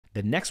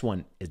The next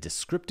one is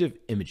descriptive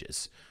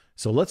images.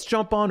 So let's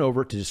jump on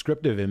over to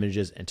descriptive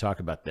images and talk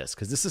about this,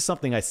 because this is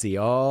something I see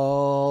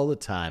all the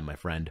time, my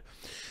friend.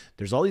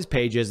 There's all these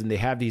pages and they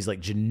have these like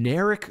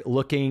generic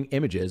looking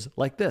images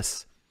like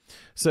this.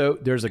 So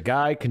there's a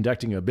guy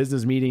conducting a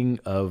business meeting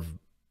of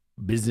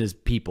business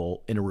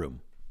people in a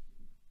room.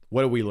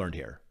 What have we learned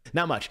here?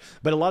 Not much,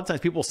 but a lot of times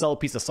people sell a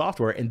piece of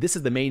software and this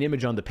is the main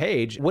image on the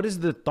page. What is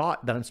the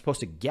thought that I'm supposed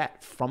to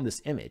get from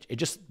this image? It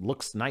just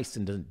looks nice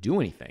and doesn't do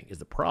anything is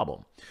the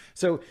problem.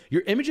 So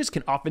your images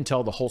can often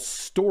tell the whole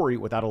story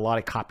without a lot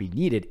of copy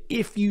needed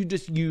if you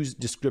just use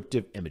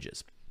descriptive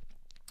images.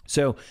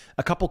 So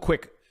a couple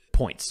quick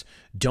points.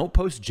 Don't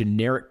post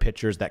generic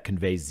pictures that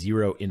convey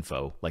zero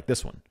info like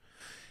this one.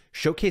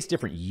 Showcase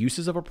different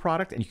uses of a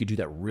product, and you can do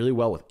that really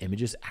well with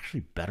images, actually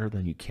better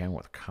than you can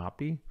with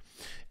copy.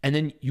 And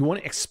then you want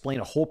to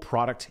explain a whole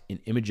product in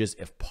images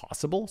if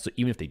possible. So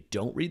even if they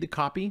don't read the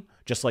copy,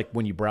 just like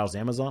when you browse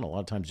Amazon, a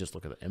lot of times just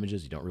look at the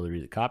images, you don't really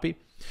read the copy.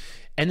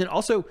 And then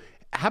also,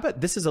 how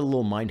about this is a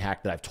little mind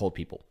hack that I've told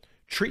people.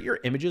 Treat your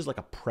images like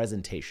a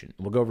presentation.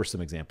 We'll go over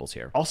some examples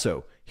here.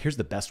 Also, here's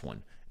the best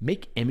one.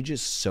 Make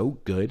images so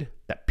good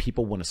that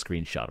people want to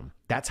screenshot them.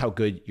 That's how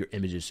good your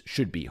images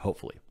should be,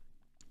 hopefully.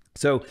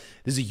 So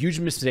this is a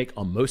huge mistake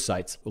on most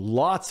sites.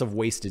 Lots of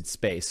wasted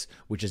space,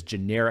 which is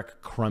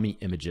generic, crummy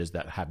images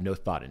that have no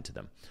thought into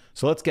them.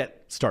 So let's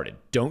get started.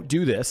 Don't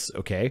do this,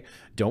 okay?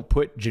 Don't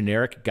put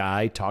generic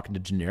guy talking to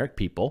generic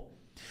people.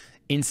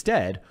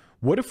 Instead,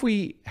 what if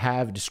we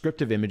have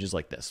descriptive images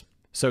like this?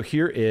 So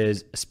here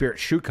is a Spirit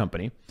Shoe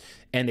Company,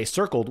 and they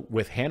circled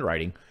with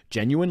handwriting,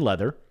 genuine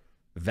leather,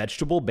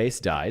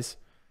 vegetable-based dyes,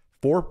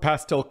 4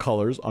 pastel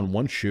colors on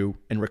 1 shoe,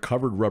 and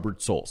recovered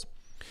rubbered soles.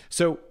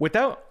 So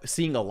without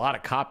seeing a lot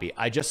of copy,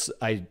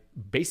 I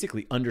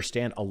basically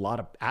understand a lot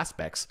of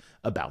aspects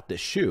about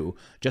this shoe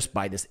just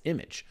by this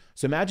image.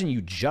 So imagine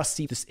you just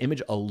see this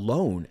image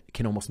alone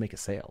can almost make a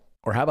sale.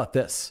 Or how about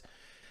this?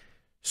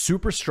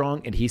 Super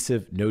strong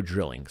adhesive, no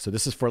drilling. So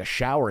this is for a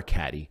shower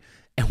caddy.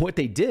 And what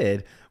they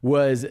did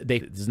was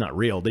this is not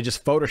real. They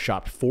just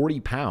photoshopped 40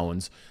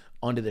 pounds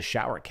onto the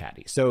shower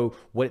caddy. So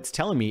what it's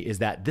telling me is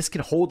that this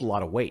can hold a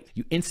lot of weight.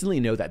 You instantly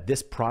know that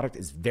this product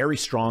is very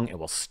strong and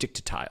will stick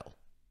to tile.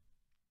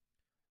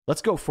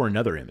 Let's go for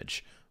another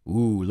image.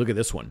 Ooh, look at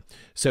this one.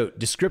 So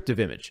descriptive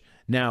image.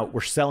 Now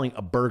we're selling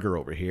a burger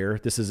over here.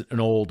 This is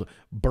an old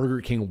Burger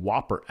King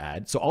Whopper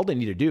ad. So all they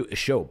need to do is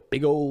show a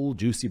big old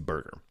juicy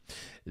burger.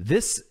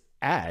 This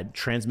ad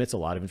transmits a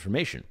lot of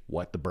information.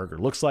 What the burger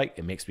looks like.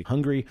 It makes me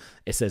hungry.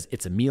 It says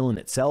it's a meal in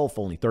itself,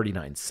 only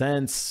 39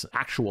 cents,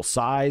 actual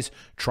size,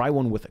 try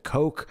one with a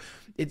Coke.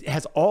 It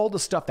has all the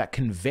stuff that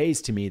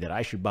conveys to me that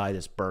I should buy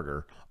this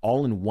burger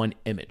all in one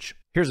image.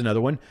 Here's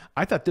another one.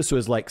 I thought this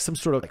was like some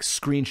sort of like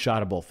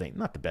screenshotable thing.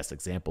 Not the best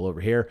example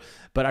over here,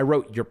 but I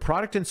wrote your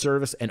product and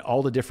service and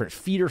all the different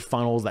feeder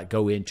funnels that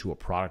go into a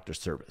product or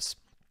service.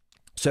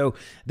 So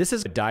this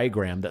is a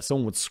diagram that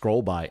someone would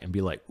scroll by and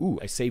be like, ooh,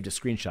 I saved a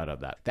screenshot of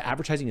that. The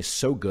advertising is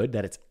so good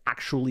that it's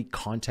actually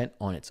content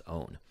on its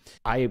own.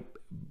 I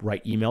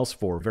write emails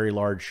for very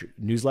large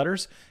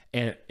newsletters.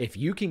 And if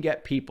you can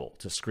get people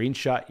to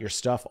screenshot your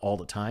stuff all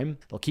the time,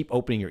 they'll keep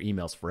opening your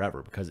emails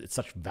forever because it's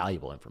such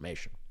valuable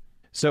information.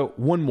 So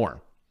one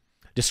more.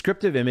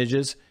 Descriptive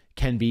images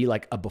can be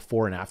like a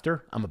before and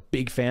after. I'm a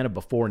big fan of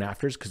before and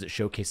afters because it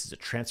showcases a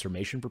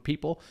transformation for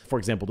people. For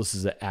example, this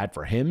is an ad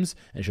for hymns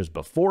and it shows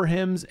before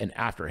hymns and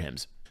after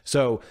hymns.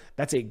 So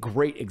that's a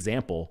great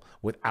example.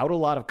 Without a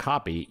lot of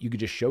copy, you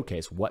could just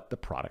showcase what the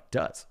product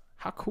does.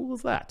 How cool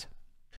is that?